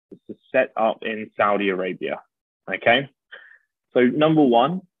set up in Saudi Arabia. Okay. So number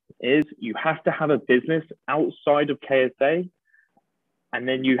one is you have to have a business outside of KSA, and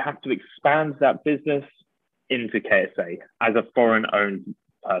then you have to expand that business into KSA as a foreign-owned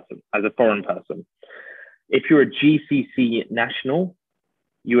person, as a foreign person. If you're a GCC national,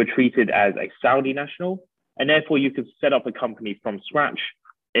 you are treated as a Saudi national, and therefore you could set up a company from scratch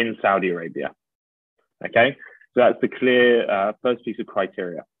in Saudi Arabia. Okay, so that's the clear first piece of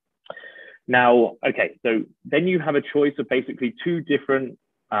criteria. Now, okay, so then you have a choice of basically two different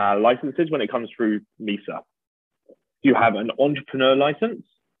licenses when it comes through MISA. You have an entrepreneur license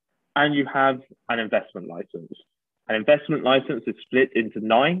and you have an investment license. An investment license is split into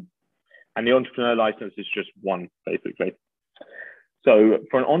 9 and the entrepreneur license is just 1, basically. So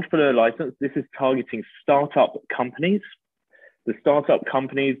for an entrepreneur license, this is targeting startup companies. The startup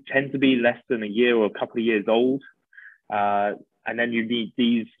companies tend to be less than a year or a couple of years old. And then you need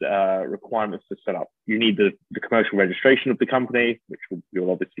these requirements to set up. You need the commercial registration of the company, which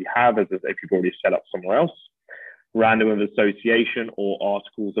you'll obviously have if you've already set up somewhere else. Random of association or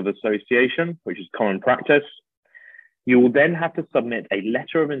articles of association, which is common practice. You will then have to submit a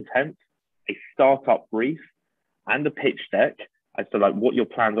letter of intent, a startup brief, and a pitch deck as to like what your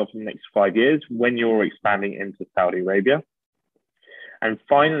plans are for the next 5 years when you're expanding into Saudi Arabia. And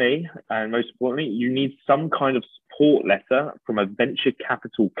finally, and most importantly, you need some kind of support letter from a venture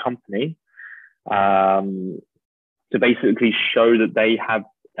capital company to basically show that they have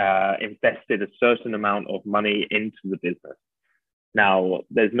invested a certain amount of money into the business. Now,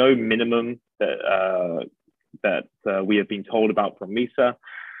 there's no minimum that we have been told about from MISA.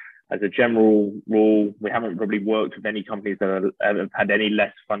 As a general rule, we haven't probably worked with any companies that have had any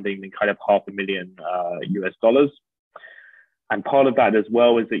less funding than kind of $500,000 US. And part of that as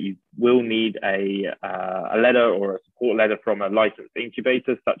well is that you will need a letter or a support letter from a licensed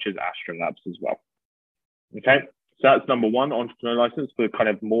incubator such as Astrolabs as well. Okay, so that's number one, entrepreneur license for kind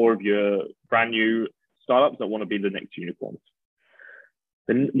of more of your brand new startups that want to be the next unicorns.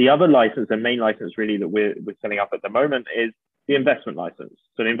 The other license, the main license really that we're setting up at the moment is the investment license.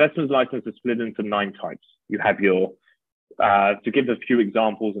 So the investment license is split into 9 types. You have your, to give a few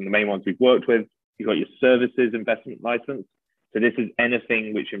examples and the main ones we've worked with, you've got your services investment license. So this is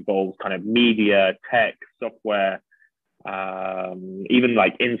anything which involves kind of media, tech, software, even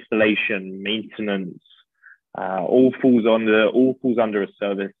like installation, maintenance, all falls under a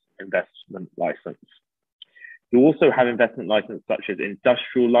service investment license. You also have investment license such as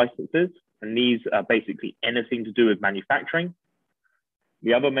industrial licenses, and these are basically anything to do with manufacturing.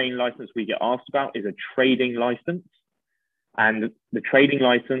 The other main license we get asked about is a trading license. And the trading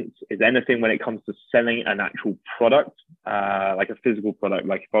license is anything when it comes to selling an actual product, like a physical product.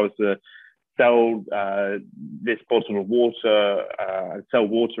 Like if I was to sell this bottle of water and sell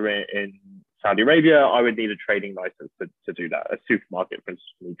water in Saudi Arabia, I would need a trading license to do that. A supermarket, for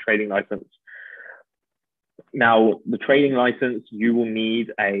instance, trading license. Now, the trading license, you will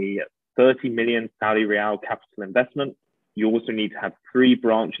need a 30 million Saudi Real capital investment. You also need to have 3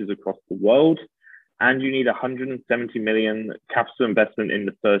 branches across the world. And you need 170 million capital investment in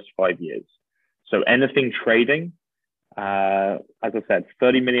the first 5 years. So anything trading, as I said,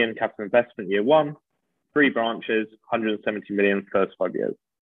 30 million capital investment year 1, 3 branches, 170 million first 5 years.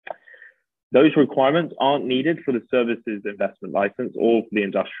 Those requirements aren't needed for the services investment license or for the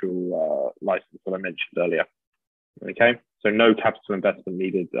industrial license that I mentioned earlier. Okay, so no capital investment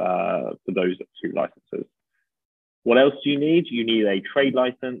needed for those 2 licenses. What else do you need? You need a trade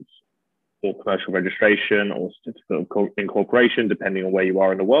license, or commercial registration or certificate of incorporation, depending on where you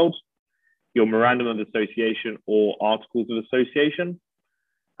are in the world, your memorandum of association or articles of association,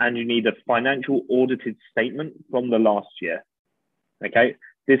 and you need a financial audited statement from the last year. Okay,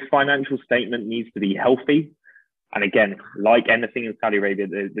 this financial statement needs to be healthy. And again, like anything in Saudi Arabia,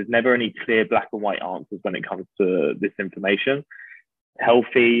 there's never any clear black and white answers when it comes to this information.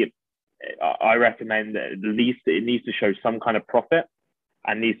 Healthy, I recommend that at least it needs to show some kind of profit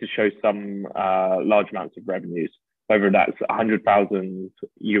and needs to show some large amounts of revenues. Whether that's 100,000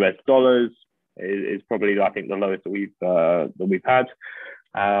 US dollars is probably, I think, the lowest that we've had.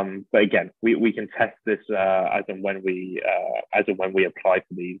 But again, we can test this as and when we apply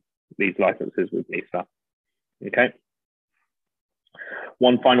for these licenses with MISA. Okay.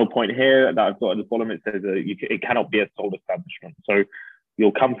 One final point here that I've got at the bottom, it says that it cannot be a sole establishment. So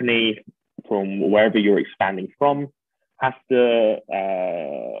your company, from wherever you're expanding from, has to,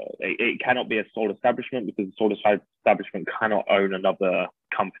 it cannot be a sole establishment because a sole establishment cannot own another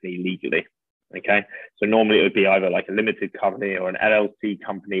company legally. Okay, so normally it would be either like a limited company or an LLC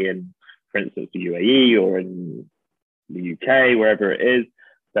company in, for instance, the UAE or in the UK, wherever it is.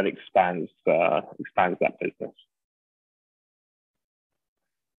 that expands that business.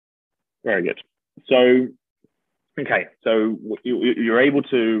 Very good. So, okay, so you're able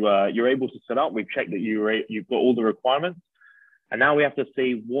to set up. We've checked that you've got all the requirements, and now we have to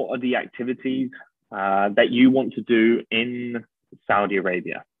see what are the activities that you want to do in Saudi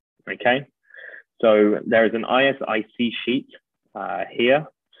Arabia. Okay, so there is an ISIC sheet here.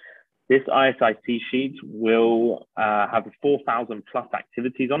 This ISIC sheet will have 4,000 plus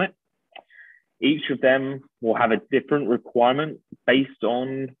activities on it. Each of them will have a different requirement based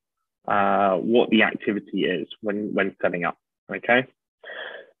on what the activity is when setting up. Okay.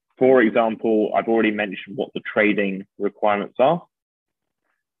 For example, I've already mentioned what the trading requirements are.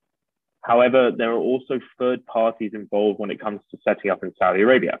 However, there are also third parties involved when it comes to setting up in Saudi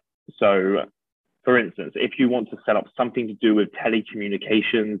Arabia. So, for instance, if you want to set up something to do with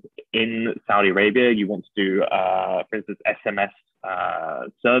telecommunications in Saudi Arabia, you want to do, for instance, SMS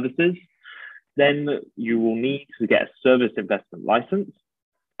services, then you will need to get a service investment license.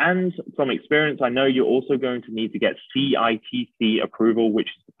 And from experience, I know you're also going to need to get CITC approval, which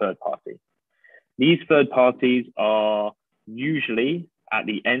is the third party. These third parties are usually at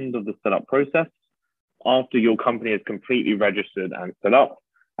the end of the setup process, after your company is completely registered and set up,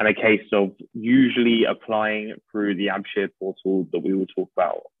 and a case of usually applying through the ABSHIR portal that we will talk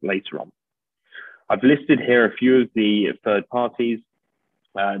about later on. I've listed here a few of the third parties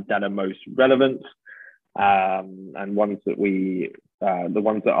that are most relevant, and ones that the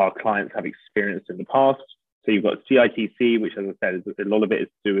ones that our clients have experienced in the past. So you've got CITC, which, as I said, a lot of it is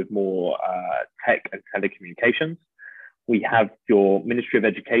to do with more tech and telecommunications. We have your Ministry of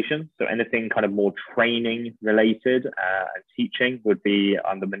Education. So anything kind of more training related and teaching would be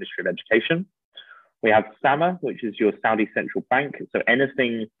under Ministry of Education. We have SAMA, which is your Saudi Central Bank. So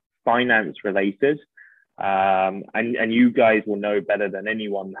anything finance related. And you guys will know better than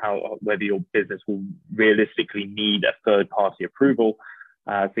anyone whether your business will realistically need a third party approval.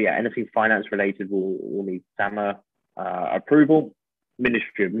 So yeah, anything finance related will need SAMA approval.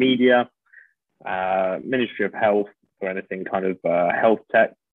 Ministry of Media, Ministry of Health, or anything kind of health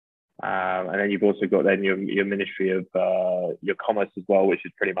tech. And then you've also got then your Ministry of your Commerce as well, which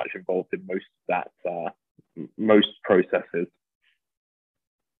is pretty much involved in most of that, most processes.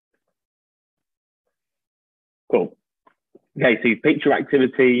 Cool. Okay, so you've picked your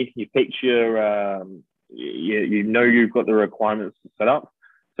activity, you've picked your, you know you've got the requirements to set up.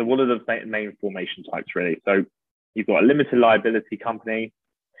 So what are the main formation types really? So you've got a limited liability company,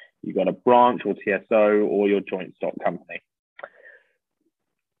 you've got a branch or TSO, or your joint stock company.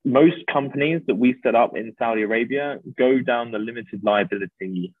 Most companies that we set up in Saudi Arabia go down the limited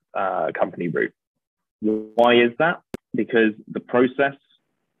liability company route. Why is that? Because the process,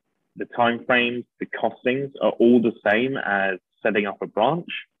 the timeframes, the costings are all the same as setting up a branch.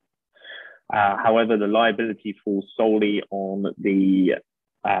 However, the liability falls solely on the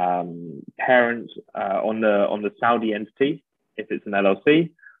parent, on the Saudi entity, if it's an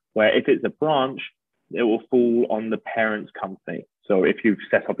LLC, where if it's a branch, it will fall on the parent's company. So if you've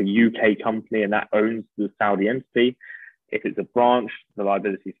set up a UK company and that owns the Saudi entity, if it's a branch, the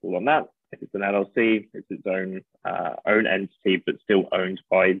liabilities fall on that. If it's an LLC, it's its own entity, but still owned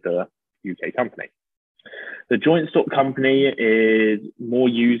by the UK company. The joint stock company is more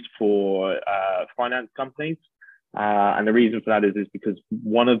used for finance companies. And the reason for that is because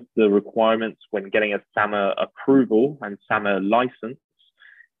one of the requirements when getting a SAMA approval and SAMA license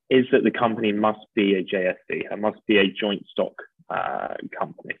is that the company must be a JSC. It must be a joint stock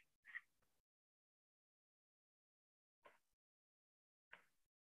company.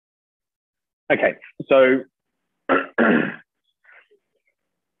 Okay, so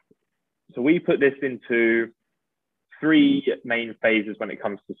we put this into three main phases when it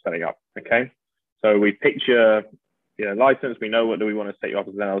comes to setting up. Okay, so we picked your license. We know what do we want to set you up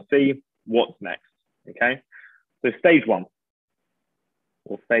as an LLC. What's next? Okay, so stage one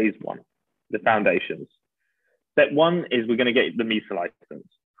or phase one, the foundations. Step one is we're going to get the MISA license.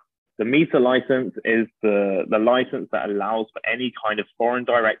 The MISA license is the license that allows for any kind of foreign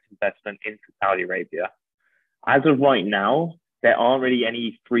direct investment into Saudi Arabia. As of right now, there aren't really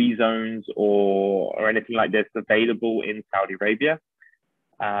any free zones or anything like this available in Saudi Arabia.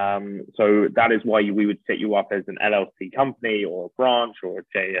 So that is why we would set you up as an LLC company or a branch or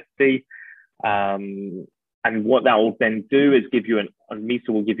a JSC. And what that will then do is give you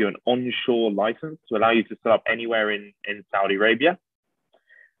MISA will give you an onshore license to allow you to set up anywhere in Saudi Arabia.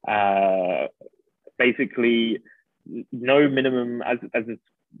 Basically, no minimum, as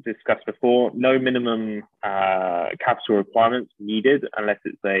discussed before, no minimum capital requirements needed unless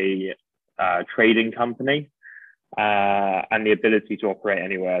it's a trading company. and the ability to operate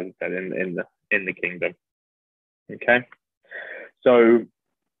anywhere, as I said, in the kingdom. Okay, so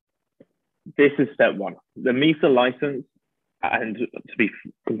this is step one. The MISA license, and to be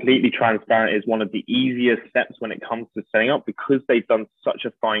completely transparent, is one of the easiest steps when it comes to setting up, because they've done such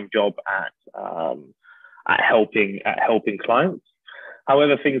a fine job at helping clients.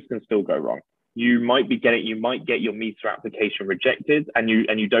 However, things can still go wrong. You might get your MISA application rejected, and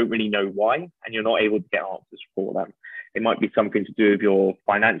you don't really know why, and you're not able to get answers for them. It might be something to do with your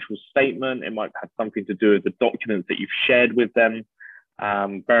financial statement. It might have something to do with the documents that you've shared with them.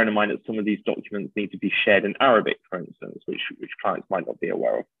 Bearing in mind that some of these documents need to be shared in Arabic, for instance, which clients might not be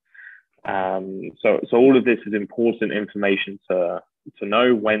aware of. So all of this is important information to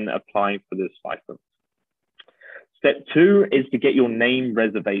know when applying for this license. Step two is to get your name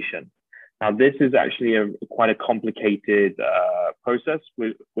reservation. Now, this is actually quite a complicated process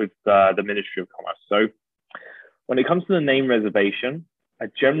with the Ministry of Commerce. So when it comes to the name reservation, a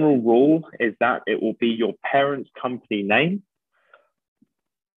general rule is that it will be your parent's company name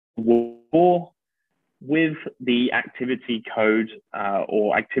or with the activity code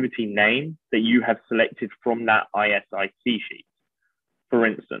or activity name that you have selected from that ISIC sheet. For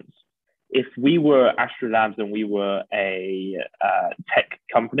instance, if we were Astrolabs and we were a tech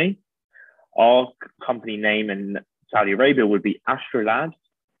company, our company name in Saudi Arabia would be Astrolabs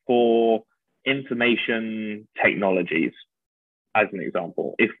for information technologies, as an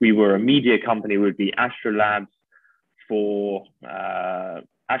example. If we were a media company, it would be Astrolabs for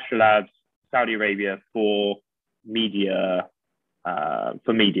Astrolabs Saudi Arabia for media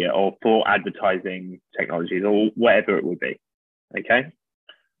or for advertising technologies, or whatever it would be. Okay.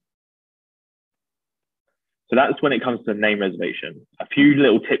 So that's when it comes to name reservation. A few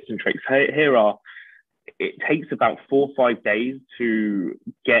little tips and tricks here are: it takes about 4 or 5 days to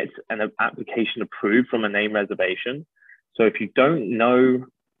get an application approved from a name reservation. So if you don't know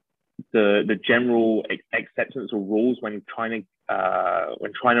the general acceptance or rules when trying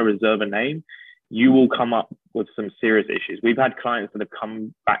to reserve a name, you will come up with some serious issues. We've had clients that have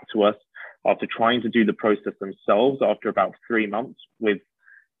come back to us after trying to do the process themselves after about 3 months with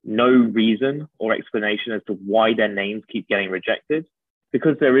no reason or explanation as to why their names keep getting rejected,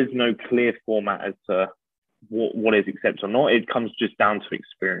 because there is no clear format as to what is accepted or not. It comes just down to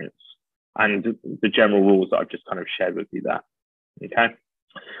experience and the general rules that I've just kind of shared with you there. Okay.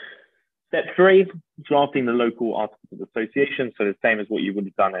 Step three, drafting the local articles of association. So the same as what you would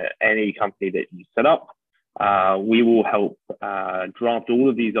have done at any company that you set up. We will help draft all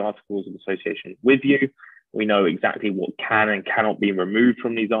of these articles of association with you. We know exactly what can and cannot be removed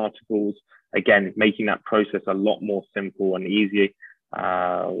from these articles. Again, making that process a lot more simple and easy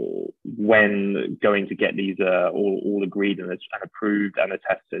when going to get these all agreed and approved and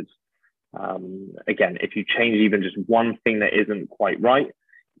attested. Again, if you change even just one thing that isn't quite right,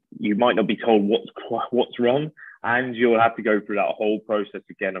 you might not be told what's wrong, and you'll have to go through that whole process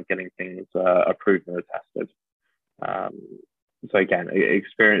again of getting things approved and attested. So again,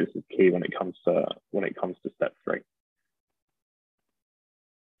 experience is key when it comes to step three.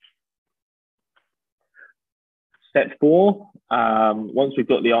 Step four, once we've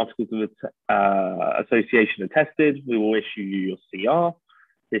got the articles of association attested, we will issue you your CR.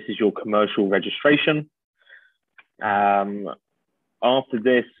 This is your commercial registration. After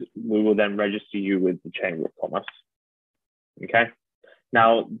this, we will then register you with the Chamber of Commerce. Okay.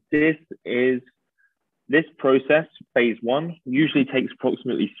 Now, this process, phase one, usually takes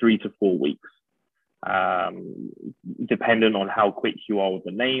approximately 3 to 4 weeks, depending on how quick you are with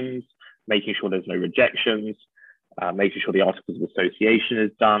the names, making sure there's no rejections, making sure the articles of association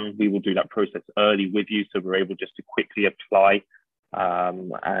is done. We will do that process early with you, so we're able just to quickly apply.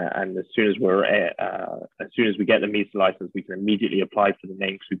 And as soon as we get the MISA license, we can immediately apply for the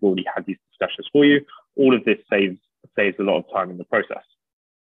name because we've already had these discussions for you. All of this saves a lot of time in the process.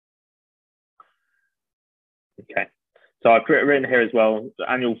 Okay, so I've written here as well, the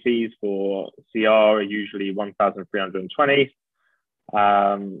annual fees for CR are usually 1,320.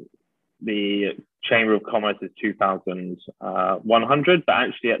 The Chamber of Commerce is 2,100, but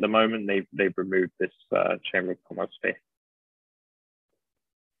actually at the moment they've removed this Chamber of Commerce fee.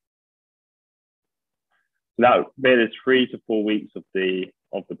 So that really is 3 to 4 weeks of the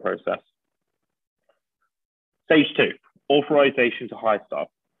process. Stage two, authorization to hire staff.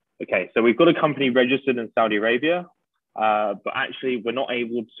 Okay, so we've got a company registered in Saudi Arabia, but actually we're not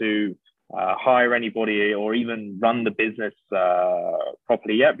able to hire anybody or even run the business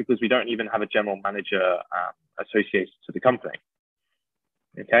properly yet because we don't even have a general manager associated to the company.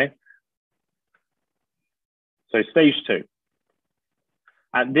 Okay, so stage two.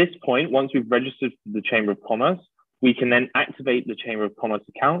 At this point, once we've registered for the Chamber of Commerce, We can then activate the Chamber of Commerce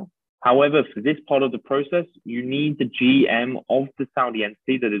account. However, for this part of the process, you need the GM of the Saudi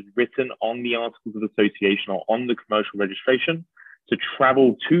entity that is written on the Articles of Association or on the commercial registration to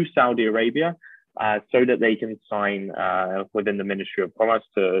travel to Saudi Arabia so that they can sign within the Ministry of Commerce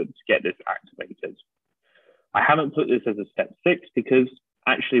to get this activated. I haven't put this as a step 6 because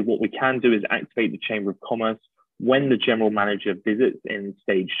actually what we can do is activate the Chamber of Commerce when the general manager visits in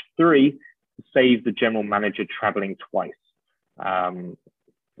stage 3 to save the general manager traveling twice.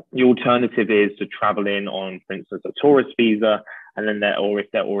 The alternative is to travel in on, for instance, a tourist visa, and then or if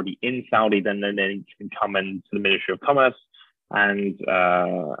they're already in Saudi, then they can come into the Ministry of Commerce and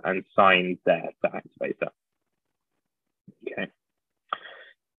sign the activator. Okay.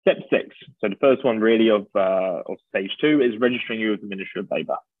 Step 6. So the first one really of stage 2 is registering you with the Ministry of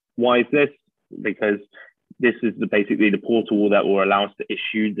Labour. Why is this? Because this is basically the portal that will allow us to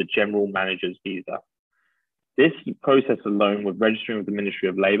issue the general manager's visa. This process alone with registering with the Ministry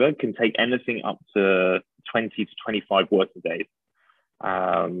of Labour can take anything up to 20 to 25 working days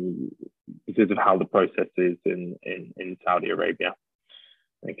because of how the process is in Saudi Arabia.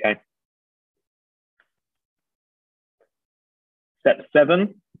 Okay. Step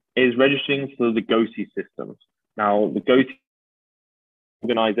 7 is registering for the GOSI system. Now, the GOSI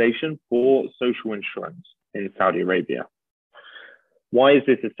organization for social insurance in Saudi Arabia. Why is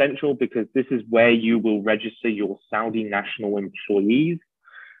this essential? Because this is where you will register your Saudi national employees.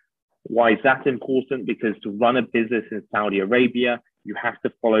 Why is that important? Because to run a business in Saudi Arabia, you have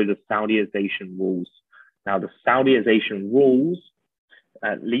to follow the Saudization rules. Now, the Saudization rules,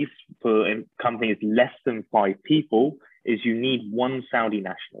 at least for companies less than 5 people, is you need 1 Saudi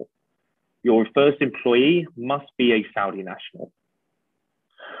national. Your first employee must be a Saudi national.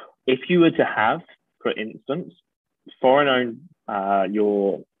 If you were to have, for instance, foreign-owned,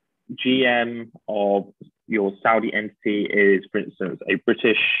 your GM of your Saudi entity is, for instance, a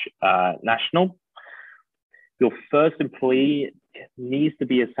British national, your first employee needs to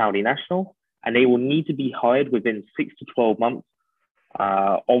be a Saudi national, and they will need to be hired within 6 to 12 months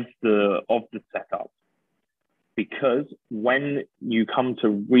of the setup. Because when you come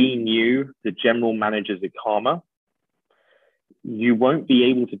to renew the general manager's Iqama, you won't be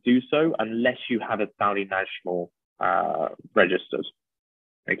able to do so unless you have a Saudi national registered.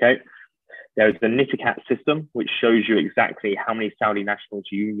 Okay, there's the NITICAT system, which shows you exactly how many Saudi nationals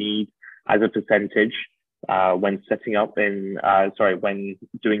you need as a percentage when setting up when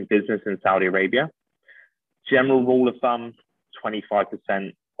doing business in Saudi Arabia. General rule of thumb,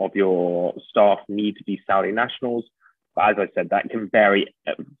 25% of your staff need to be Saudi nationals. But as I said, that can vary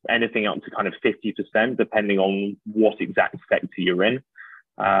anything up to kind of 50%, depending on what exact sector you're in.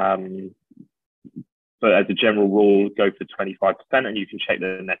 But as a general rule, go for 25%, and you can check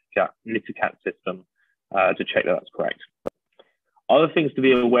the NITICAT system to check that that's correct. Other things to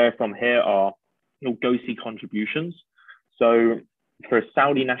be aware from here are GOSI contributions. So for a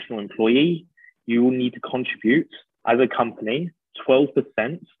Saudi national employee, you will need to contribute as a company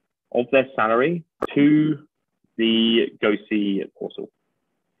 12% of their salary to the GOSI portal.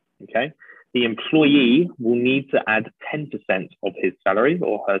 Okay, the employee will need to add 10% of his salary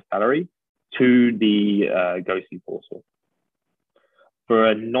or her salary to the GOSI portal. For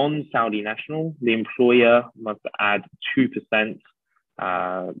a non-Saudi national, the employer must add 2%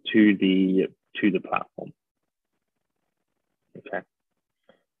 to the platform. Okay.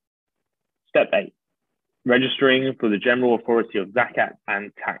 Step 8, registering for the General Authority of Zakat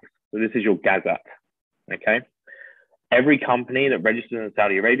and Tax. So this is your Gazat. Okay. Every company that registers in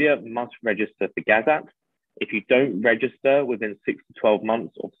Saudi Arabia must register for Gazat. If you don't register within 6 to 12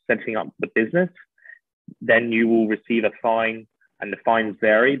 months of setting up the business, then you will receive a fine, and the fines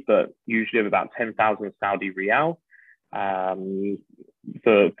vary, but usually of about 10,000 Saudi riyal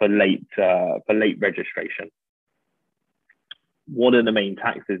for late registration. What are the main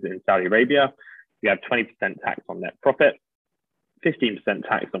taxes in Saudi Arabia? You have 20% tax on net profit, 15%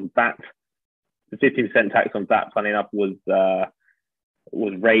 tax on VAT. The 15% tax on VAT, funny enough, was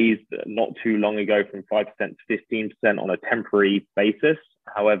raised not too long ago from 5% to 15% on a temporary basis.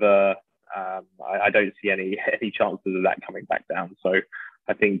 However, I don't see any chances of that coming back down. So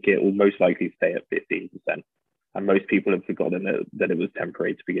I think it will most likely stay at 15%. And most people have forgotten that it was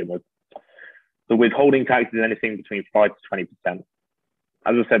temporary to begin with. The withholding tax is anything between 5 to 20%. As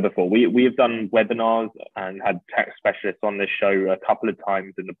I said before, we have done webinars and had tax specialists on this show a couple of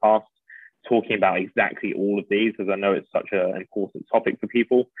times in the past, talking about exactly all of these, because I know it's such an important topic for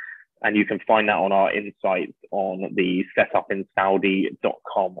people. And you can find that on our insights on the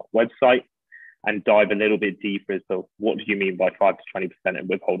setupinsaudi.com website and dive a little bit deeper as to what do you mean by 5 to 20% in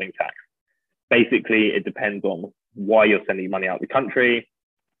withholding tax. Basically, it depends on why you're sending money out of the country,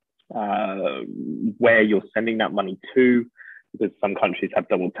 where you're sending that money to, because some countries have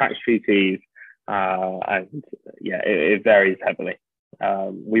double tax treaties, and yeah, it varies heavily.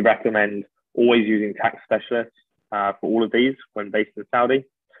 We recommend always using tax specialists for all of these when based in Saudi.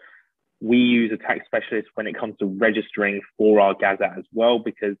 We use a tax specialist when it comes to registering for our Gazette as well,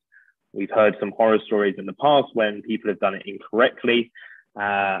 because we've heard some horror stories in the past when people have done it incorrectly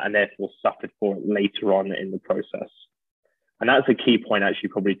and therefore suffered for it later on in the process. And that's a key point actually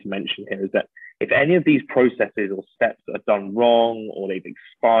probably to mention here, is that if any of these processes or steps are done wrong, or they've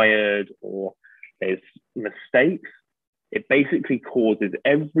expired, or there's mistakes, it basically causes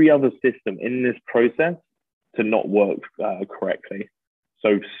every other system in this process to not work correctly.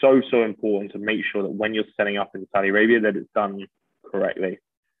 So important to make sure that when you're setting up in Saudi Arabia that it's done correctly.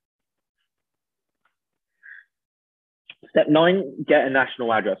 Step 9, get a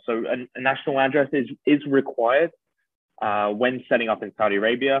national address. So a national address is required when setting up in Saudi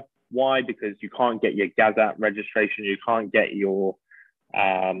Arabia. Why? Because you can't get your Gazette registration, you can't get your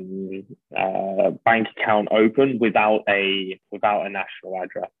bank account open without a national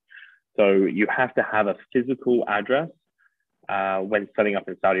address. So you have to have a physical address when setting up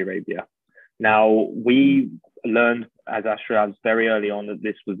in Saudi Arabia. Now, we learned as Ashrads very early on that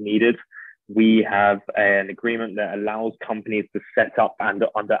this was needed. We have an agreement that allows companies to set up under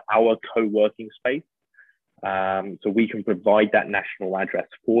our co-working space. So we can provide that national address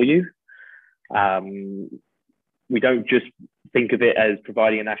for you. We don't just think of it as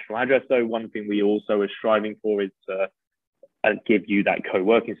providing a national address, though. One thing we also are striving for is to give you that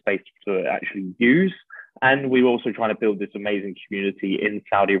co-working space to actually use. And we're also trying to build this amazing community in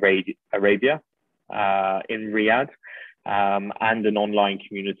Saudi Arabia, in Riyadh, and an online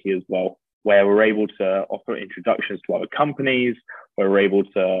community as well, where we're able to offer introductions to other companies, where we're able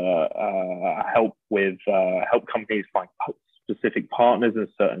to help companies find specific partners in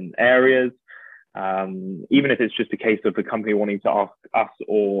certain areas. Even if it's just a case of the company wanting to ask us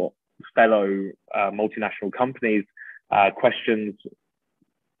or fellow multinational companies questions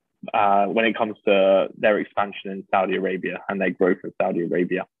when it comes to their expansion in Saudi Arabia and their growth in Saudi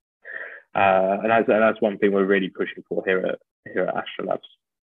Arabia. And that's one thing we're really pushing for here at Astra Labs.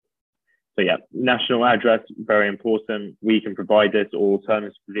 So yeah, national address, very important. We can provide this, or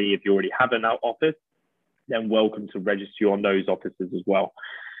alternatively, if you already have an office, then welcome to register you on those offices as well.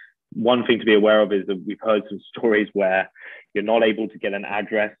 One thing to be aware of is that we've heard some stories where you're not able to get an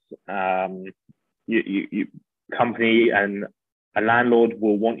address. Company and a landlord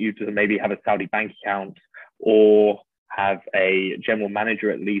will want you to maybe have a Saudi bank account or have a general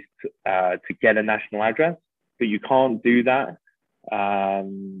manager at least to get a national address, but you can't do that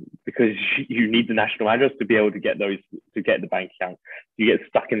because you need the national address to be able to get the bank account. You get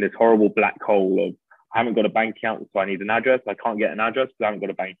stuck in this horrible black hole of, I haven't got a bank account, so I need an address. I can't get an address because I haven't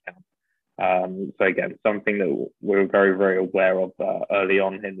got a bank account. So again, something that we're very, very aware of early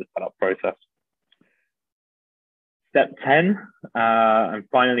on in the setup process. Step 10, and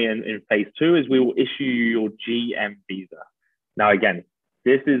finally in phase 2, is we will issue you your GM visa. Now, again,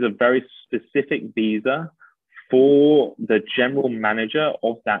 this is a very specific visa for the general manager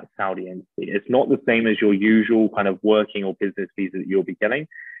of that Saudi entity. It's not the same as your usual kind of working or business visa that you'll be getting.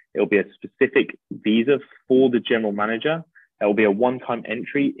 It'll be a specific visa for the general manager. It will be a one-time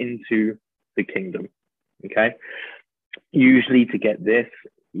entry into the kingdom, okay? Usually to get this,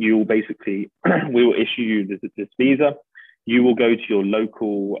 you will basically, we will issue you this visa. You will go to your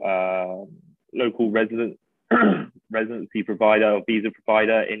local residency provider or visa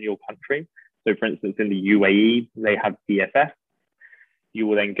provider in your country. So for instance, in the UAE, they have DFS. You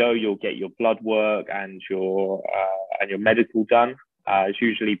will then go, you'll get your blood work and your medical done. It's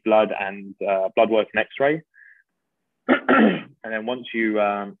usually blood work and X-ray. And then once you've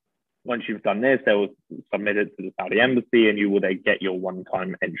done this, they will submit it to the Saudi embassy, and you will then get your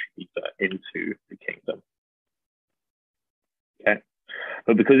one-time entry visa into the kingdom. Okay,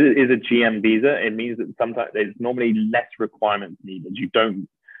 but because it is a GM visa, it means that sometimes there's normally less requirements needed. You don't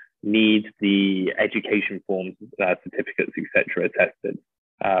need the education forms, certificates, etc., attested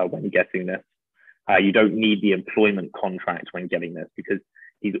when getting this. You don't need the employment contract when getting this, because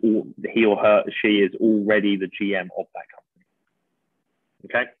he or she is already the GM of that company.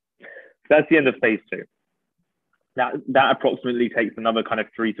 Okay. That's the end of phase 2. That approximately takes another kind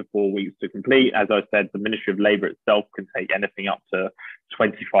of 3 to 4 weeks to complete. As I said, the Ministry of Labour itself can take anything up to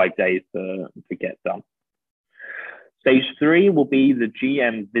 25 days to get done. Stage 3 will be the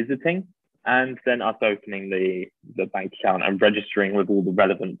GM visiting, and then us opening the bank account and registering with all the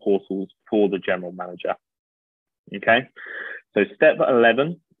relevant portals for the general manager. Okay, so step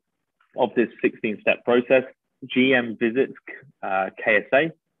 11 of this 16-step process GM visits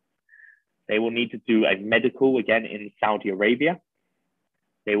KSA, they will need to do a medical again in Saudi Arabia.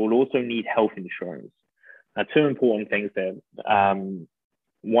 They will also need health insurance. Now, two important things there.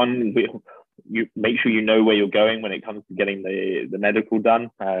 One, you make sure you know where you're going when it comes to getting the medical done.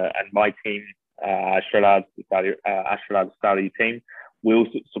 And my team, Astrolab Saudi team, will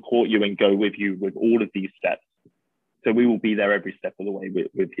support you and go with you with all of these steps. So we will be there every step of the way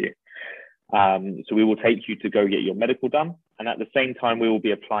with you. So we will take you to go get your medical done. And at the same time, we will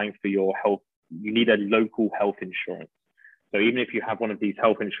be applying for your health. You need a local health insurance. So even if you have one of these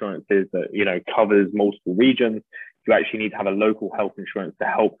health insurances that, you know, covers multiple regions, you actually need to have a local health insurance to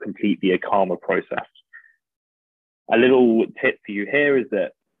help complete the Iqama process. A little tip for you here is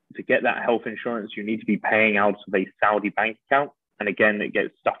that to get that health insurance, you need to be paying out of a Saudi bank account. And again, it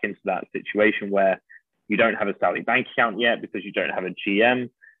gets stuck into that situation where you don't have a Saudi bank account yet because you don't have a GM.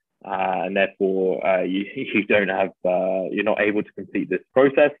 And therefore, you don't have, you're not able to complete this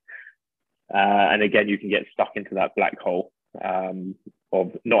process. And again, you can get stuck into that black hole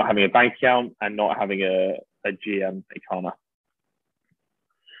of not having a bank account and not having a GM Iqama.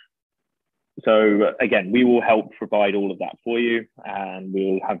 So again, we will help provide all of that for you, and we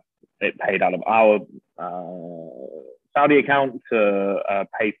will have it paid out of our Saudi account to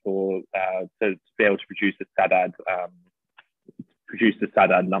pay for to be able to produce the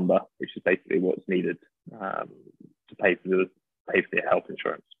SADAD number, which is basically what's needed to pay for the health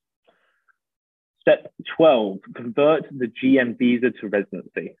insurance. Step 12, convert the GM visa to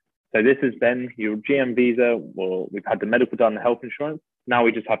residency. So this has been your GM visa. Well, we've had the medical done, the health insurance. Now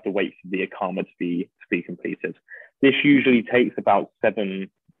we just have to wait for the Iqama to be completed. This usually takes about 5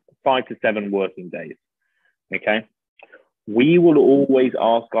 to 7 working days. Okay. We will always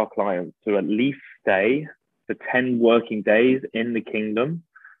ask our clients to at least stay for 10 working days in the kingdom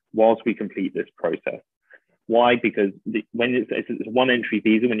whilst we complete this process. Why? Because when it's a one entry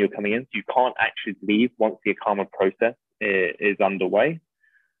visa when you're coming in, so you can't actually leave once the Iqama process is underway.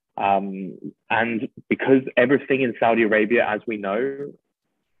 And because everything in Saudi Arabia, as we know,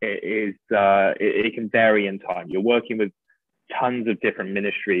 it can vary in time. You're working with tons of different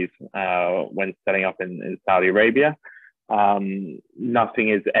ministries when setting up in Saudi Arabia. Nothing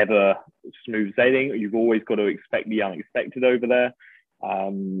is ever smooth sailing. You've always got to expect the unexpected over there.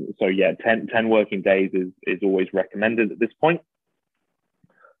 So yeah, 10 working days is always recommended at this point.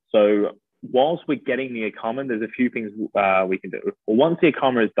 So whilst we're getting the Iqama, there's a few things we can do. Well, once the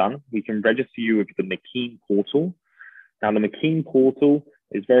Iqama is done, we can register you with the Makeen portal. Now, the Makeen portal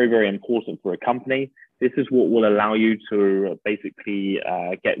is very, very important for a company. This is what will allow you to basically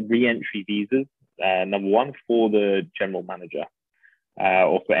get re-entry visas, number one, for the general manager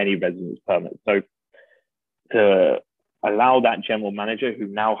or for any residence permit. So to allow that general manager who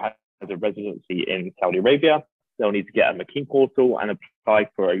now has a residency in Saudi Arabia, they'll need to get a Makeen portal and apply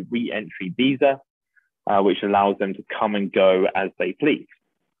for a re-entry visa, which allows them to come and go as they please.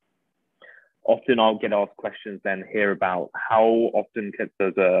 Often I'll get asked questions then here about how often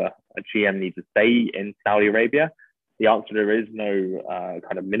does a GM need to stay in Saudi Arabia? The answer, there is no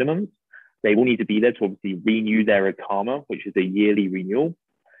kind of minimums. They will need to be there to obviously renew their Iqama, which is a yearly renewal.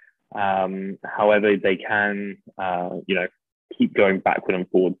 However, they can, keep going backward and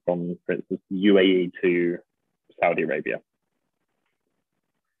forward from, for instance, UAE to Saudi Arabia.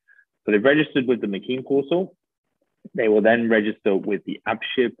 So they've registered with the Makeen portal. They will then register with the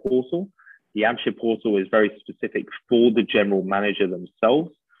Abshir portal. The Abshir portal is very specific for the general manager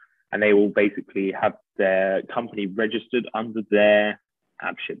themselves, and they will basically have their company registered under their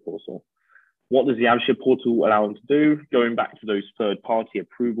Abshir portal. What does the Abshir portal allow them to do? Going back to those third-party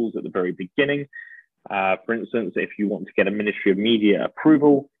approvals at the very beginning. For instance, if you want to get a Ministry of Media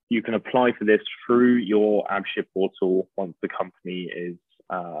approval, you can apply for this through your Abshir portal once the company is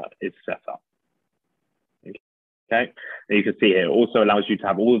set up. Okay, and you can see here, it also allows you to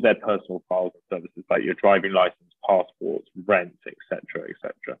have all of their personal files and services like your driving license, passports, rent, etc.,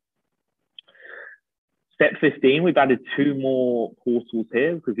 etc. Step 15, we've added 2 more portals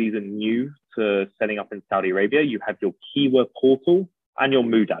here because these are new to setting up in Saudi Arabia. You have your keyword portal and your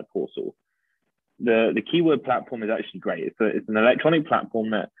Mudad portal. The keyword platform is actually great. It's an electronic platform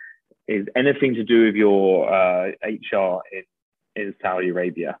that is anything to do with your HR in Saudi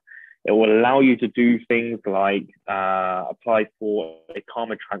Arabia. It will allow you to do things like apply for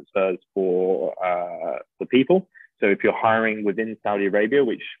Iqama transfers for people. So if you're hiring within Saudi Arabia,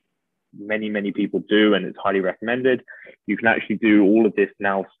 which many people do, and it's highly recommended, you can actually do all of this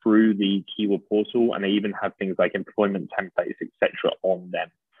now through the keyword portal, and they even have things like employment templates, etc., on them.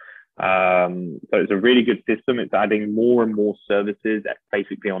 So it's a really good system. It's adding more and more services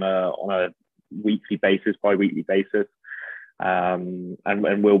basically on a weekly basis, bi-weekly basis, and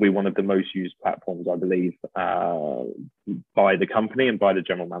will be one of the most used platforms, I believe, by the company and by the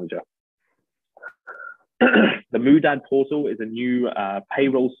general manager. The Moodad portal is a new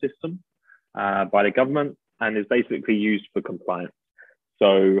payroll system by the government and is basically used for compliance.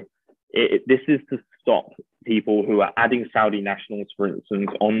 So this is to stop people who are adding Saudi nationals, for instance,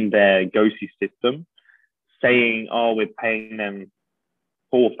 on their GOSI system, saying, oh, we're paying them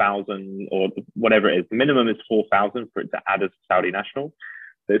 4,000 or whatever it is. The minimum is 4,000 for it to add as a Saudi national.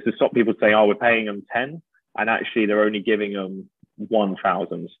 So it's to stop people saying, oh, we're paying them 10, and actually they're only giving them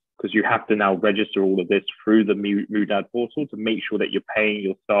 1,000, because you have to now register all of this through the Moodad portal to make sure that you're paying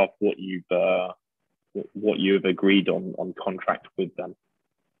your staff what you've agreed on contract with them.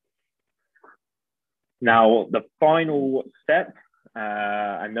 Now, the final step,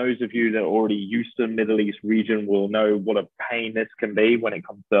 and those of you that are already used to the Middle East region will know what a pain this can be when it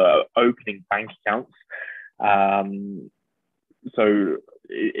comes to opening bank accounts. So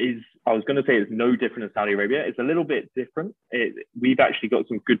I was going to say it's no different in Saudi Arabia. It's a little bit different. We've actually got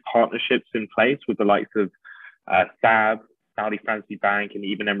some good partnerships in place with the likes of SAB, Saudi Fancy Bank, and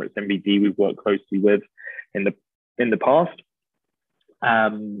even Emirates MBD we've worked closely with in the past.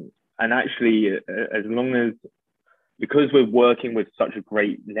 And actually, because we're working with such a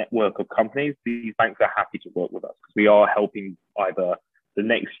great network of companies, these banks are happy to work with us because we are helping either the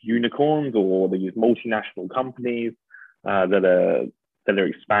next unicorns or these multinational companies that are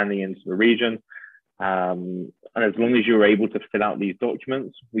expanding into the region. And as long as you're able to fill out these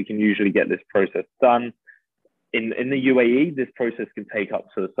documents, we can usually get this process done. In the UAE, this process can take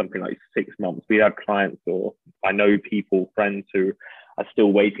up to something like 6 months. We have clients, or I know people, friends who are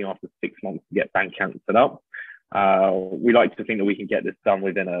still waiting after 6 months to get bank accounts set up. We like to think that we can get this done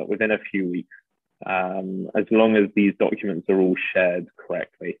within a few weeks, as long as these documents are all shared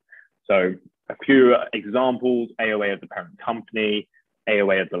correctly. So a few examples: AOA of the parent company,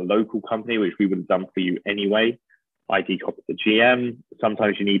 AOA of the local company, which we would have done for you anyway, ID copy of the GM.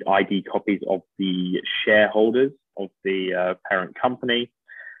 Sometimes you need ID copies of the shareholders of the parent company.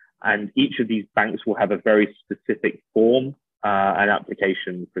 And each of these banks will have a very specific form and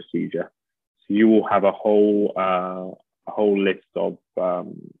application procedure. So you will have a whole list of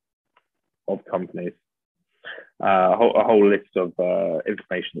companies, a whole list of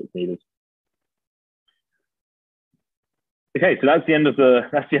information that's needed. Okay, so that's the end of the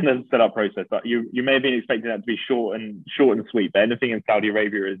setup process. But you may have been expecting that to be short and sweet. But anything in Saudi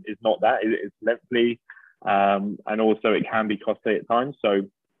Arabia is not that. It's lengthy, and also it can be costly at times. So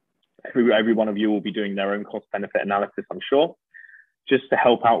every one of you will be doing their own cost benefit analysis, I'm sure. Just to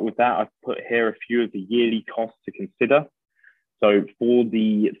help out with that, I've put here a few of the yearly costs to consider. So for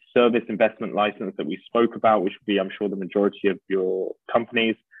the service investment license that we spoke about, which would be, I'm sure, the majority of your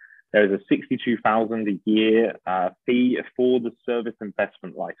companies, there is a 62,000 a year fee for the service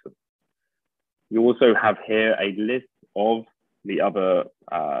investment license. You also have here a list of the other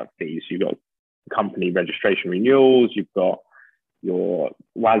fees. You've got company registration renewals. You've got your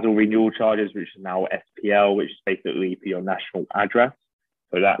WASL renewal charges, which is now SPL, which is basically for your national address.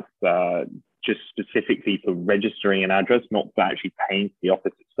 So that's just specifically for registering an address, not for actually paying for the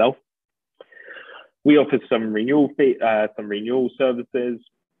office itself. We offer some renewal services.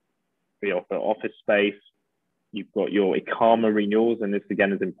 We offer office space. You've got your Iqama renewals, and this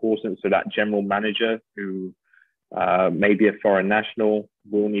again is important. So that general manager who may be a foreign national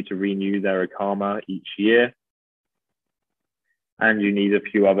will need to renew their Iqama each year. And you need a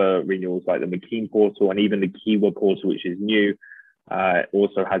few other renewals like the Makeen portal and even the Kiwa portal, which is new.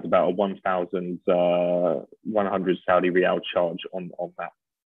 Also has about a 1,100 Saudi Riyal charge on that.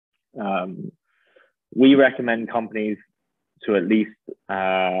 We recommend companies to at least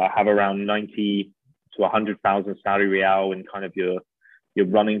have around 90 to 100,000 Saudi Riyal in kind of your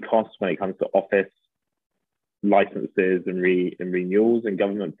running costs when it comes to office licenses and renewals and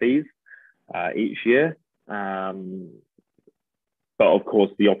government fees each year. But of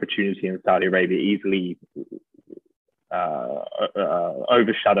course, the opportunity in Saudi Arabia easily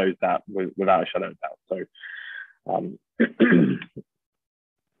overshadows that without a shadow of doubt. So,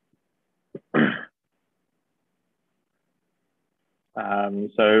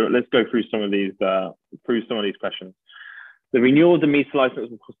 so let's go through some of these questions. The renewal of the MESA license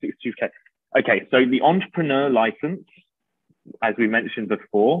will cost 62K. Okay, so the entrepreneur license, as we mentioned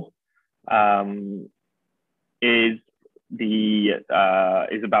before, is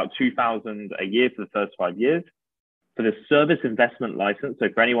about 2,000 a year for the first 5 years. For the service investment license, so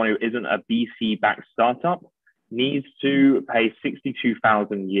for anyone who isn't a BC-backed startup, needs to pay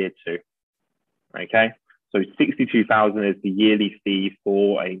 62,000 year 2. Okay, So 62,000 is the yearly fee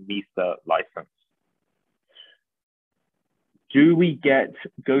for a MISA license. Do we get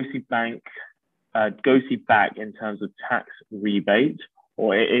GoSee back in terms of tax rebate,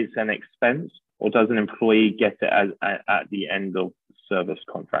 or it's an expense, or does an employee get it at the end of service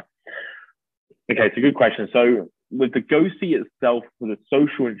contract? Okay, it's a good question. So with the GoSee itself, for the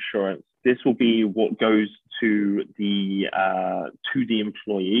social insurance, this will be what goes to the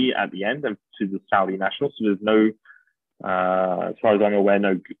employee at the end and to the Saudi national. So there's no, as far as I'm aware,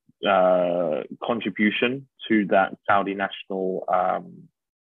 no contribution to that Saudi national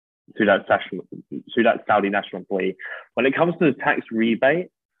Saudi national employee. When it comes to the tax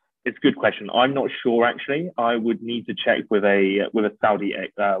rebate, it's a good question. I'm not sure actually. I would need to check with a tax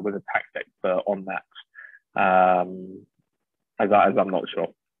expert on that, as I'm not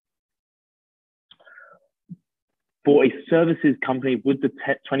sure. For a services company, would the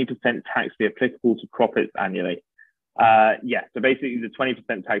 20% tax be applicable to profits annually? Yeah, so basically the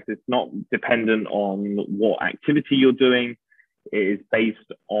 20% tax is not dependent on what activity you're doing. It is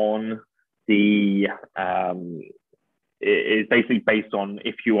based on it is basically based on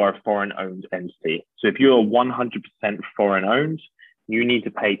if you are a foreign owned entity. So if you are 100% foreign owned, you need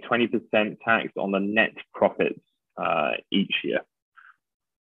to pay 20% tax on the net profits each year.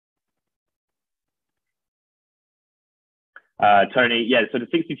 Tony, yeah, so the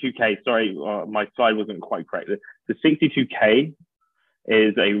 62K, sorry, my slide wasn't quite correct. The 62K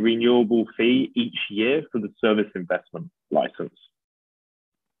is a renewable fee each year for the service investment license.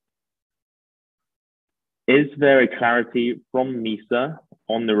 Is there a clarity from MISA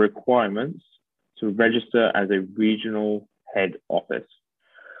on the requirements to register as a regional head office?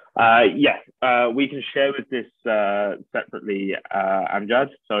 Yes, we can share with this separately, Amjad.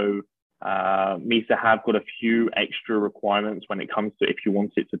 So MISA have got a few extra requirements when it comes to if you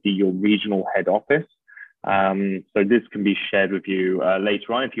want it to be your regional head office. So this can be shared with you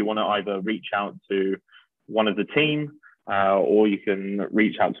later on if you want to either reach out to one of the team or you can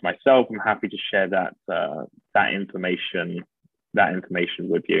reach out to myself. I'm happy to share that information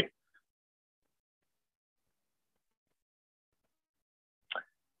with you.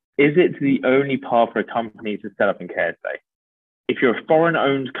 Is it the only path for a company to set up in KSA? If you're a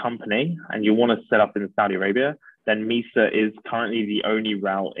foreign-owned company and you want to set up in Saudi Arabia, then MISA is currently the only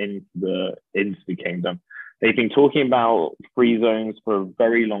route into the kingdom. They've been talking about free zones for a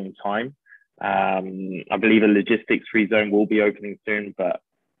very long time. I believe a logistics free zone will be opening soon, but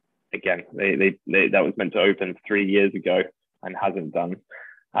again, that was meant to open 3 years ago and hasn't done.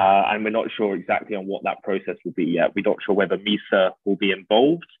 And we're not sure exactly on what that process will be yet. We're not sure whether MISA will be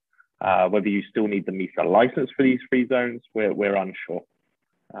involved, whether you still need the MISA license for these free zones. We're unsure.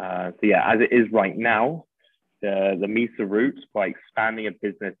 So yeah, as it is right now, the MISA route by expanding a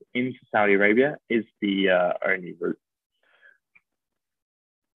business into Saudi Arabia is the only route.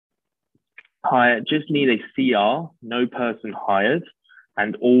 Hi, just need a CR, no person hired,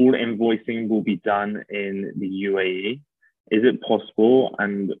 and all invoicing will be done in the UAE. Is it possible,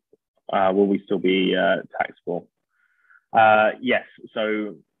 and will we still be taxable? Yes,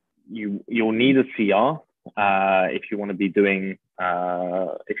 so you'll need a CR if you want to be doing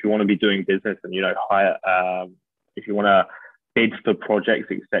business and if you want to bid for projects,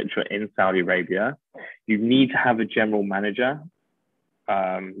 etc. in Saudi Arabia. You need to have a general manager.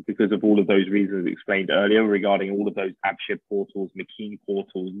 Because of all of those reasons explained earlier regarding all of those ABSHIR portals, McKean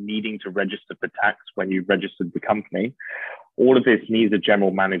portals, needing to register for tax when you've registered the company, all of this needs a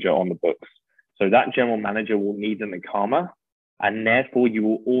general manager on the books. So that general manager will need an Iqama, and therefore you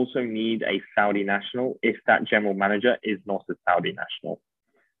will also need a Saudi national if that general manager is not a Saudi national.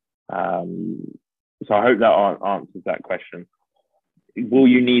 So I hope that answers that question. Will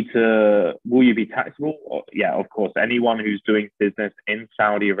you be taxable? Yeah, of course. Anyone who's doing business in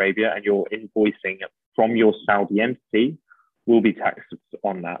Saudi Arabia and you're invoicing from your Saudi entity will be taxed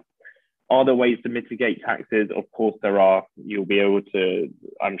on that. Are there ways to mitigate taxes? Of course there are. You'll be able to,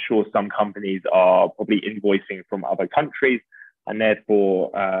 I'm sure some companies are probably invoicing from other countries and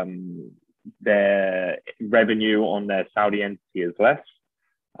therefore their revenue on their Saudi entity is less.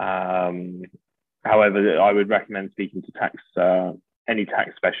 However, I would recommend speaking to any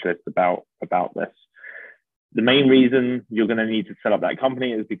tax specialist about this. The main reason you're going to need to set up that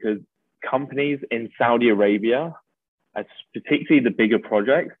company is because companies in Saudi Arabia, as particularly the bigger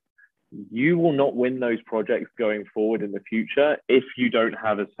projects, you will not win those projects going forward in the future if you don't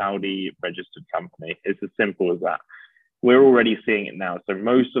have a Saudi registered company. It's as simple as that. We're already seeing it now. So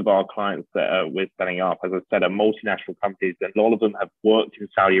most of our clients that we're setting up, as I said, are multinational companies, and a lot of them have worked in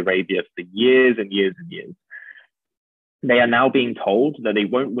Saudi Arabia for years and years and years. They are now being told that they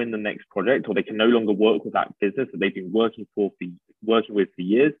won't win the next project, or they can no longer work with that business that they've been working with for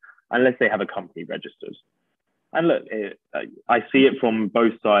years, unless they have a company registered. And look, I see it from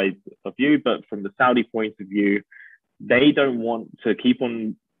both sides of view, but from the Saudi point of view, they don't want to keep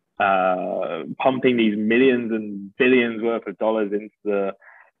on pumping these millions and billions worth of dollars into the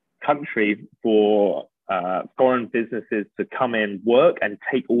country for foreign businesses to come in, work, and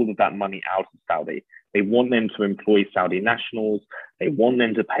take all of that money out of Saudi. They want them to employ Saudi nationals. They want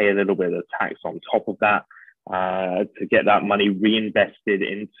them to pay a little bit of tax on top of that to get that money reinvested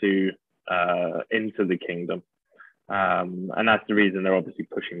into the kingdom. And that's the reason they're obviously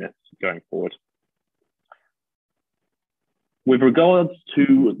pushing this going forward. With regards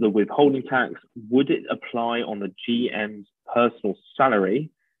to the withholding tax, would it apply on the GM's personal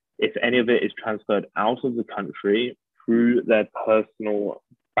salary if any of it is transferred out of the country through their personal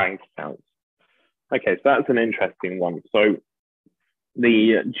bank accounts? Okay, so that's an interesting one. So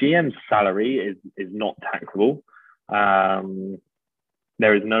the GM's salary is not taxable.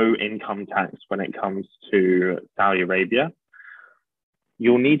 There is no income tax when it comes to Saudi Arabia.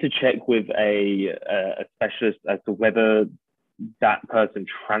 You'll need to check with a specialist as to whether that person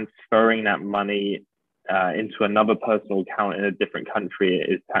transferring that money into another personal account in a different country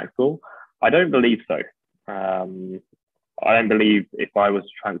is taxable. I don't believe so. I don't believe if I was to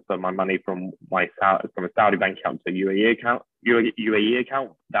transfer my money from a Saudi bank account to a UAE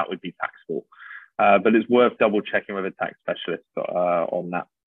account, that would be taxable. But it's worth double checking with a tax specialist on that.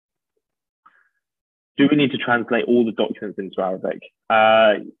 Do we need to translate all the documents into Arabic?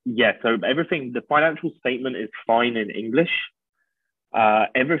 Yeah, so the financial statement is fine in English.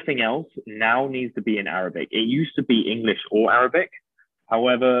 Everything else now needs to be in Arabic. It used to be English or Arabic.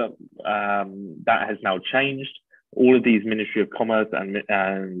 However, that has now changed. All of these Ministry of Commerce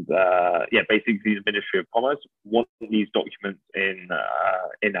basically these Ministry of Commerce want these documents in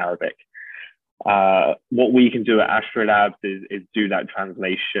Arabic. What we can do at Astra Labs is do that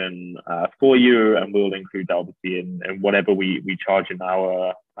translation for you, and we'll include that obviously in whatever we charge in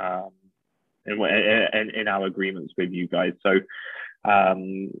our agreements with you guys. So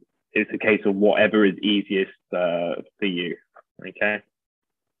it's a case of whatever is easiest for you. Okay.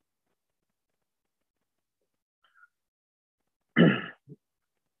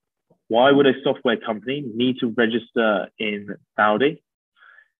 Why would a software company need to register in Saudi?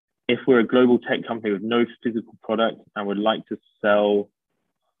 If we're a global tech company with no physical product and would like to sell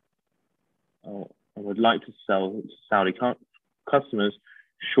to Saudi customers,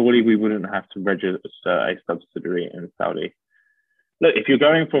 surely we wouldn't have to register a subsidiary in Saudi. Look, if you're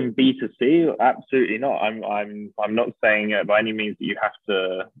going from B to C, absolutely not. I'm not saying by any means that you have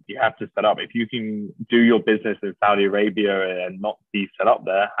to set up. If you can do your business in Saudi Arabia and not be set up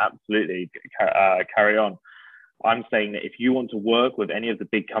there, absolutely carry on. I'm saying that if you want to work with any of the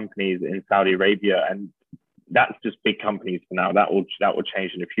big companies in Saudi Arabia, and that's just big companies for now, that will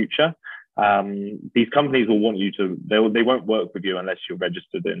change in the future. These companies will want you to. They won't work with you unless you're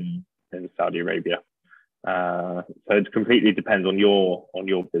registered in Saudi Arabia. So it completely depends on your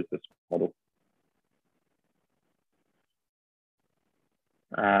business model.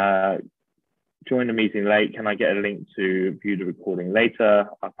 Join the meeting late. Can I get a link to view the recording later?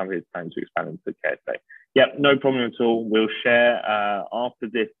 Our company is planning to expand into KSA. Yep, no problem at all. We'll share after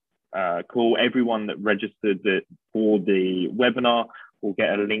this call. Everyone that registered for the webinar will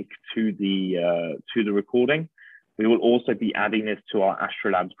get a link to the recording. We will also be adding this to our Astra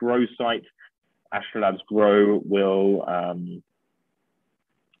Labs Grow site. Astra Labs Grow will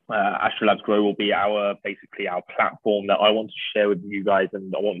be basically our platform that I want to share with you guys,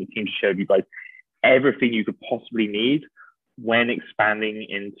 and I want the team to share with you guys everything you could possibly need when expanding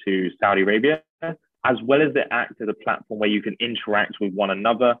into Saudi Arabia, as well as it acts as a platform where you can interact with one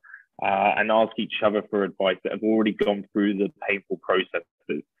another and ask each other for advice that have already gone through the painful processes.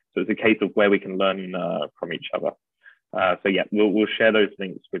 So it's a case of where we can learn from each other. So yeah, we'll share those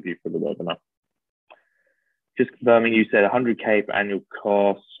links with you for the webinar. Just confirming, you said 100K for annual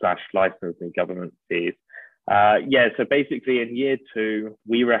costs / license and government fees. Yeah, so basically in year 2,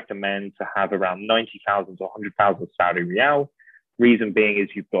 we recommend to have around 90,000 to 100,000 Saudi Riyal. Reason being is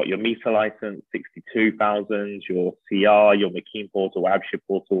you've got your MISA license, 62,000, your CR, your Makin portal, Abshir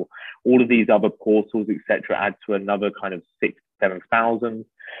portal, all of these other portals, etc., add to another kind of 6,000 to 7,000.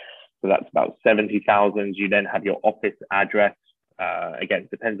 So that's about 70,000. You then have your office address. Again,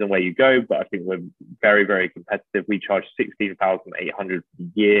 it depends on where you go, but I think we're very, very competitive. We charge 16,800 a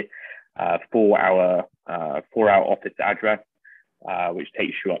year for our office address, which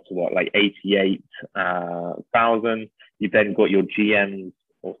takes you up to what, like 88,000. You've then got your GMs,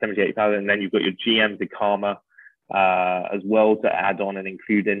 or 78,000, and then you've got your GMs Ikama, as well to add on and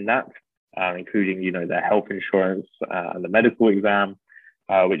include in that, including, their health insurance and the medical exam,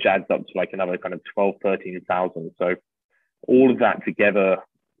 which adds up to like another kind of 12, 13,000. So all of that together,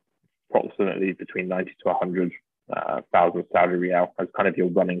 approximately between 90 to 100,000 Saudi Riyal as kind of your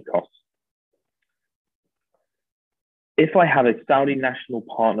running costs. If I have a Saudi national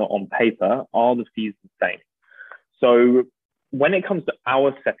partner on paper, are the fees the same? So when it comes to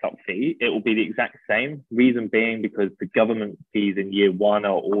our setup fee, it will be the exact same. Reason being because the government fees in year one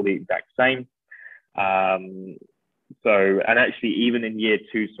are all the exact same. And actually even in year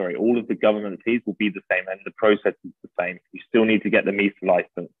two, all of the government fees will be the same and the process is the same. You still need to get the MISA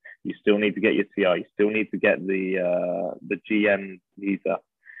license. You still need to get your CI. You still need to get the GM visa.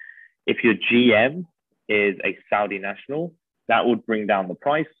 If your GM is a Saudi national, that would bring down the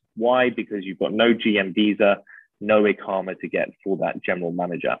price. Why? Because you've got no GM visa, no Iqama to get for that general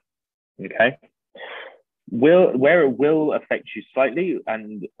manager. Okay. Where it will affect you slightly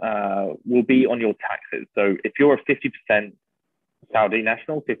and will be on your taxes. So if you're a 50% Saudi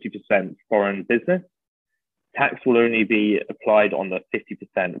national, 50% foreign business, tax will only be applied on the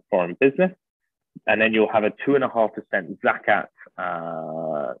 50% foreign business. And then you'll have a 2.5% zakat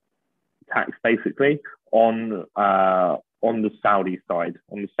tax basically on the Saudi side,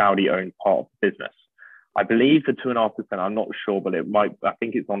 on the Saudi owned part of the business. I believe the 2.5%, I'm not sure, but I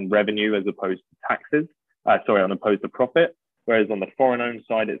think it's on revenue as opposed to taxes, on opposed to profit. Whereas on the foreign owned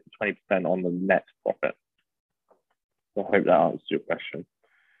side, it's 20% on the net profit. So I hope that answers your question.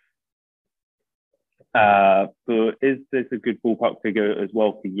 So is this a good ballpark figure as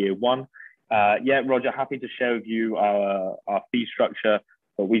well for year one? Yeah, Roger, happy to share with you our fee structure.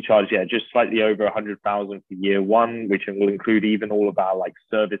 But we charge, just slightly over 100,000 for year one, which will include even all of our like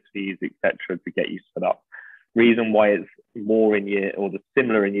service fees, etc., to get you set up. Reason why it's more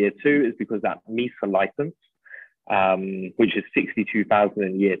similar in year two is because that MISA license, which is 62,000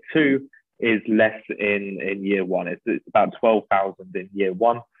 in year two, is less in year one. It's about 12,000 in year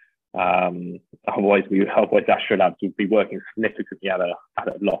one. Otherwise Astrolabs would be working significantly at a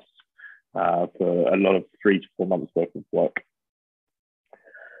loss for a lot of 3 to 4 months worth of work.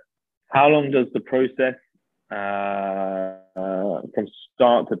 How long does the process from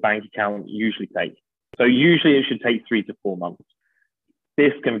start to bank account usually take? So usually it should take 3 to 4 months.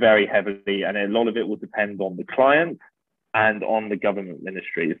 This can vary heavily, and a lot of it will depend on the client and on the government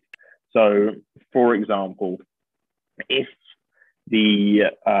ministries. So, for example, if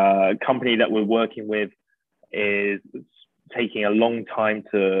the company that we're working with is taking a long time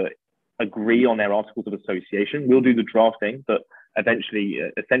to agree on their articles of association, we'll do the drafting, but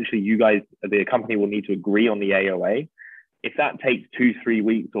essentially you guys, the company will need to agree on the AOA. If that takes 2-3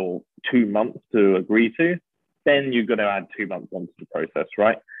 weeks or 2 months to agree to, then you're going to add 2 months onto the process,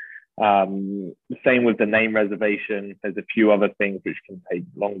 right? Same with the name reservation. There's a few other things which can take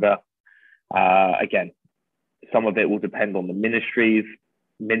longer. Again, some of it will depend on the ministries.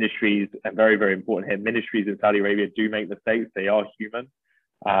 Ministries are very, very important here. Ministries in Saudi Arabia do make mistakes. They are human.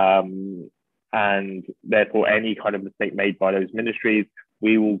 And therefore, any kind of mistake made by those ministries,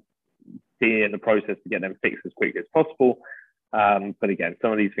 we will be in the process to get them fixed as quickly as possible. But again,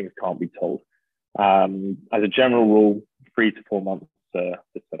 some of these things can't be told. As a general rule, 3 to 4 months to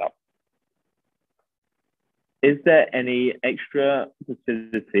set up. Is there any extra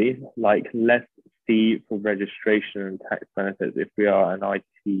facility, like less fee for registration and tax benefits if we are an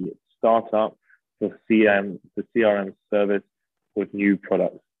IT startup for CRM service with new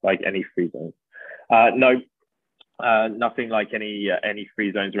products, like any free zones? No, nothing like any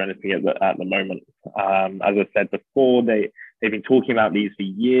free zones or anything at the moment. As I said before, they've been talking about these for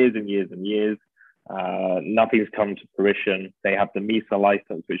years and years and years. Nothing's come to fruition. They have the MISA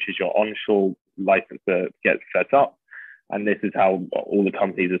license, which is your onshore license that gets set up, and this is how all the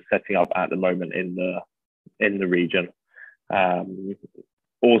companies are setting up at the moment in the region.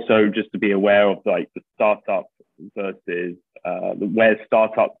 Also, just to be aware of like the startup versus where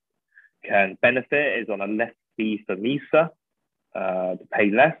startups can benefit is on a less fee for MISA to pay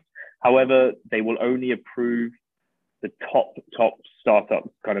less. However, they will only approve the top startups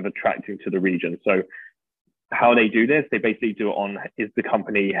kind of attracting to the region. So how they do this, they basically do it on, is the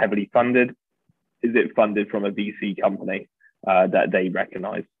company heavily funded? Is it funded from a VC company that they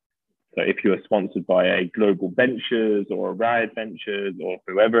recognize? So if you are sponsored by a Global Ventures or a Rad Ventures or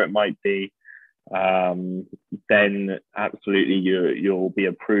whoever it might be, then absolutely you'll be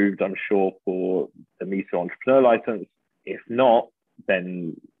approved, I'm sure, for the MISA entrepreneur license. If not,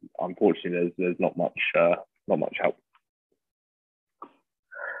 then unfortunately there's not much help.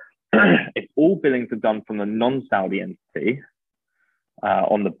 If all billings are done from a non-Saudi entity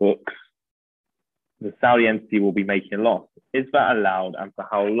on the books, the Saudi entity will be making a loss. Is that allowed, and for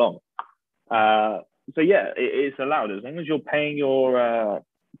how long? So yeah, it's allowed as long as you're paying your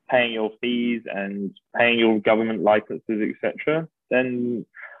fees and paying your government licenses, etc. Then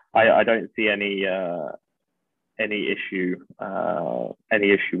I don't see any issue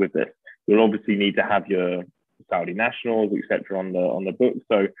with this. You'll obviously need to have your Saudi nationals, etc., on the book.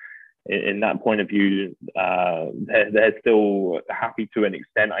 So in that point of view, they're still happy to an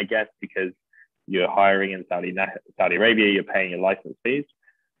extent, I guess, because you're hiring in Saudi Arabia, you're paying your license fees.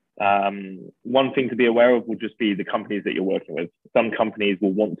 One thing to be aware of will just be the companies that you're working with. Some companies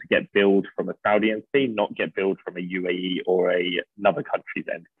will want to get billed from a Saudi entity, not get billed from a UAE or another country's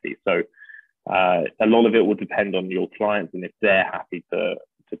entity. So a lot of it will depend on your clients and if they're happy to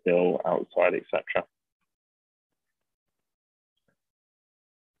bill outside, etc.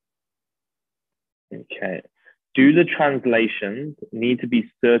 Okay. Do the translations need to be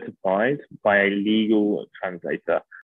certified by a legal translator?